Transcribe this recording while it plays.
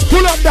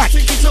run that.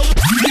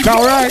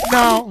 Now right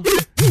now,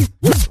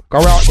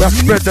 we have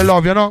spread the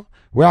love, you know.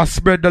 We have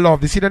spread the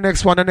love. You see the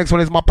next one? The next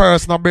one is my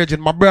personal bridge,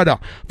 my brother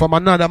from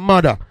another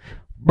mother.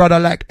 Brother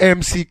like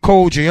MC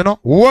Koji, you know.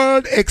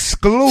 World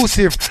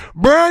exclusive.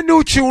 Brand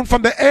new tune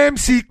from the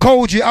MC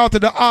Koji out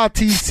of the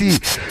RTC.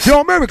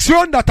 Yo, Merrix,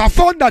 run that. I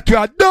found that. You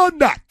have done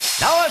that.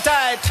 Now all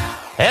tight.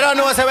 You don't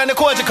know, say when the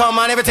Koji come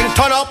and everything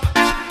turn up.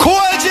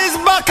 Koji's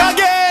back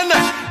again.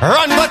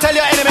 Run, go tell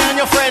your enemy and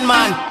your friend,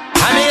 man.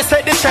 I mean, you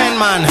set the trend,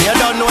 man. You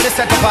don't know the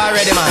setup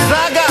already, man.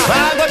 Zaga,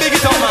 man, go big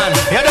it up, man.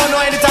 You don't know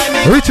anytime.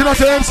 Reaching out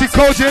to MC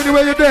Koji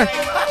anywhere you're there.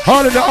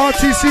 All in the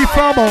RTC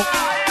farmer.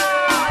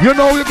 You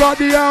know you got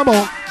the ammo.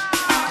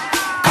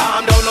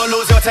 Calm down, don't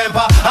lose your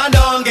temper, and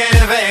don't get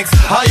vexed.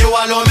 How you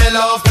alone, me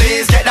love,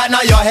 please get that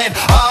out your head.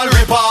 I'll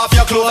rip off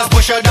your clothes,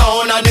 push you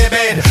down on the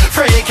bed.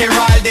 Freaky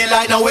ride the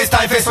light, now it's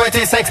time for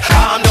sweaty sex.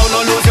 Calm down,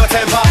 don't lose your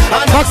temper.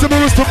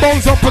 Maximum is to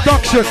Bones on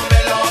production.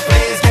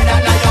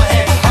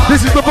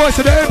 This is the voice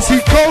of the MC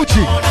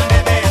Koji.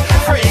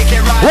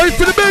 Wait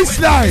for the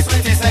bassline.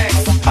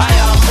 I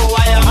am who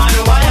I am and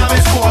who I am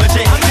is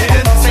Koji.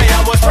 Didn't say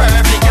I was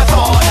perfect, you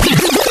thought.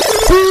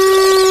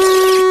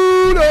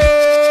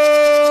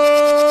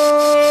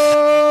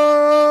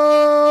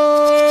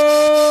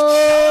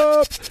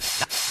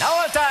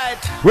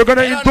 We're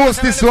gonna endorse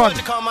this one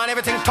to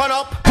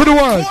the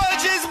world.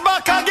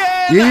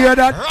 You hear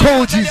that?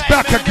 Koji's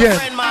back again.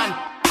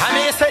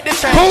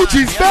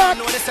 Koji's back.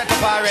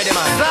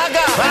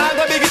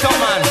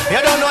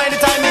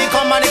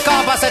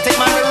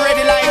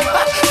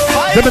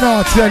 Let me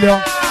now tell you.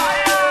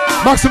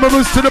 Maximum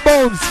is to the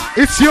bones.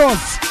 It's yours.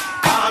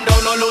 Calm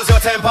down, don't lose your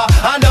temper,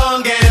 and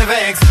don't get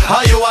vexed.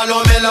 How you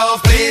alone, me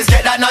love, please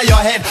get that out your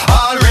head.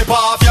 I'll rip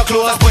off your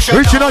clothes, push you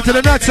reaching out to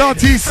the Nats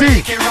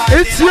RTC.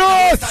 It's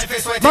yours.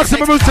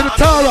 Maximum is to the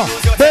Tara.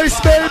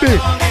 Bass baby.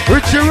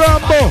 Richie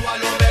Rambo.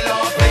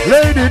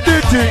 Lady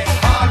Ditty.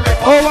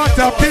 Oh, what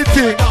a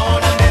pity.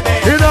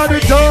 In the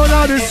town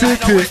of the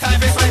city.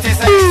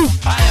 Boom.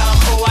 I am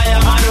who I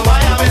am and who I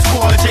am is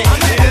Koji.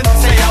 Didn't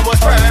say I was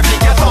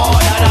perfect, you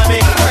thought that I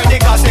mean. Heard the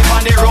gossip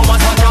and the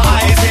romance on your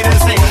eyes didn't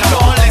say.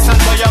 Don't listen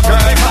to your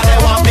girl because they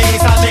want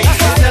peace and me.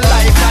 It's the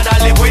life that I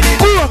live within.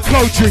 Who are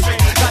Koji?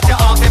 Got you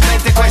asking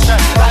plenty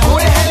questions. Like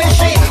who the hell is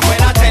she? When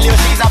I tell you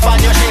she's a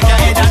fan, you shake your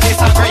head and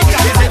disagree.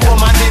 Is it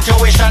woman's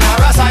intuition or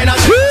a sign of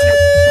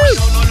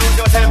don't lose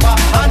your temper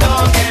and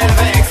don't get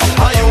vexed.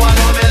 How you want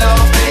to me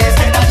love, please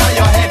get that out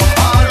your head.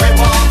 I'll rip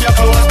off your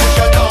clothes, push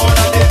you down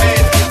on the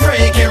bed.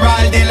 Freaky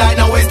ride the light,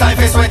 now it's time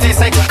for sweaty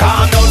sex.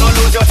 Calm down, don't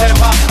lose your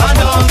temper and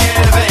don't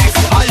get vexed.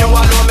 How you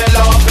want to me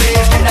love,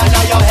 please get that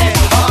out your head.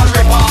 I'll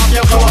rip off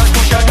your clothes,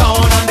 push you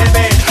down on the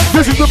bed.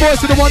 This is the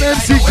voice of the one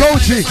MC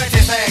Koji.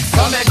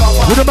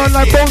 With a man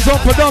like Bones on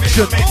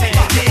production.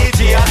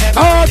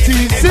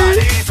 RTC.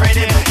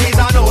 He's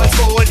on old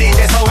school DJ,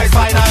 so it's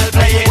final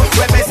playing.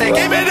 When me say,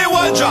 give me the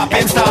one drop,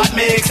 him start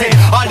mixing.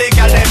 All the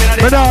girls them in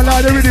the but now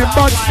like the rhythm,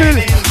 but still.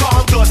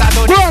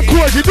 Go on,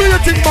 Koji, do your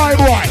thing, my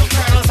boy.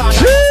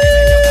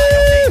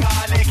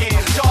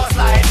 Just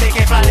like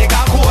taking flat like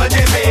a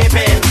Koji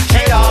baby.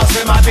 She asked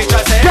me my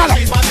picture, say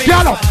she's my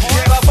picture.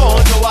 Give a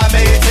phone to a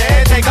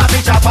mate, take a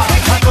picture for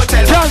I could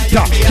tell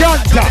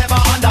Ganta.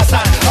 never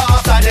understand.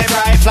 After the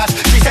bright flash,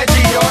 she said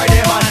she you're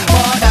the man.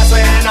 But that's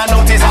when I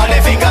notice all the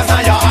fingers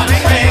on your hand.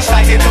 Face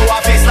like it to a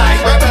face like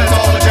rebel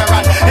soldier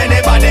run.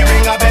 Anybody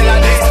ring a bell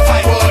and this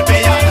fight will be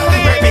on.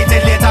 Repeat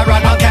it later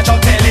on, I'll catch up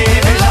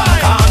television.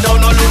 Calm down,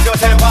 don't lose your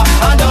temper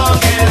and don't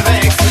get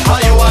vexed. How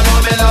you want to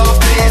me love,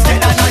 please get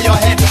that on your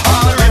head.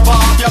 I'll rip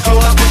off your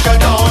clothes, push you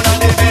down on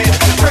the bed.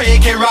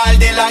 Freaky ride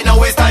the light,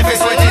 now it's time for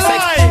sweaty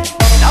sex.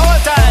 Now all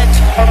tight.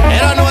 You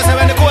don't know say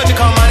when the Koji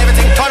come and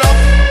everything turn up.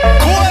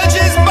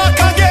 Koji's back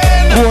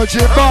again.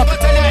 Koji back.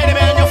 Tell your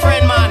enemy and your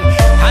friend, man.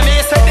 I mean,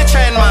 you set the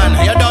trend, man.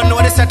 You don't know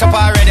the setup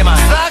already, man.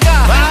 Saga,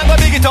 man, go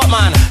big it up,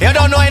 man. You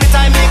don't know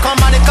anytime me come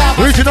and the car.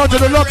 Reaching out to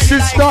the Lux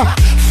sister.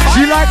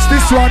 She likes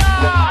this one.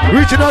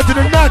 Reaching out to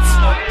the Nuts.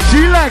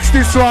 She likes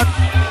this one.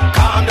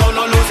 Calm down,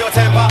 don't lose your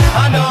temper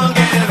and don't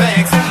get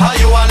vexed. How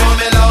you want to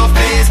me love,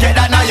 please get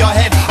that out your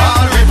head.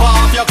 I'll rip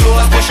off your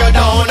clothes, push you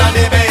down on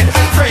the bed.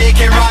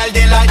 Freaky ride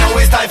the light, now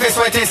it's time for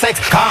sweaty sex.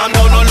 Calm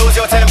down, don't lose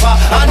your temper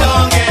and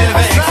don't get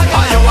vexed.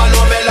 How you want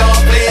to me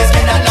love, please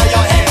get that out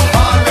your head.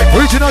 I'll rip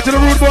reaching out to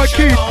the rude boy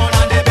Keith.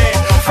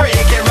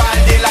 Freaky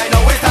ride the light,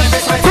 now it's time for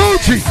sweaty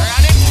Gucci.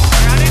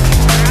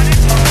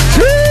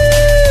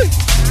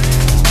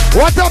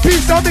 What a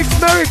piece of mix,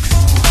 Merrix.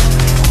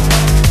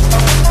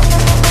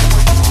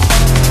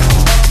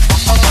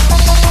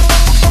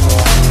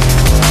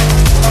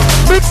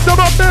 Mix them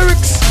up,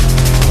 Merrix.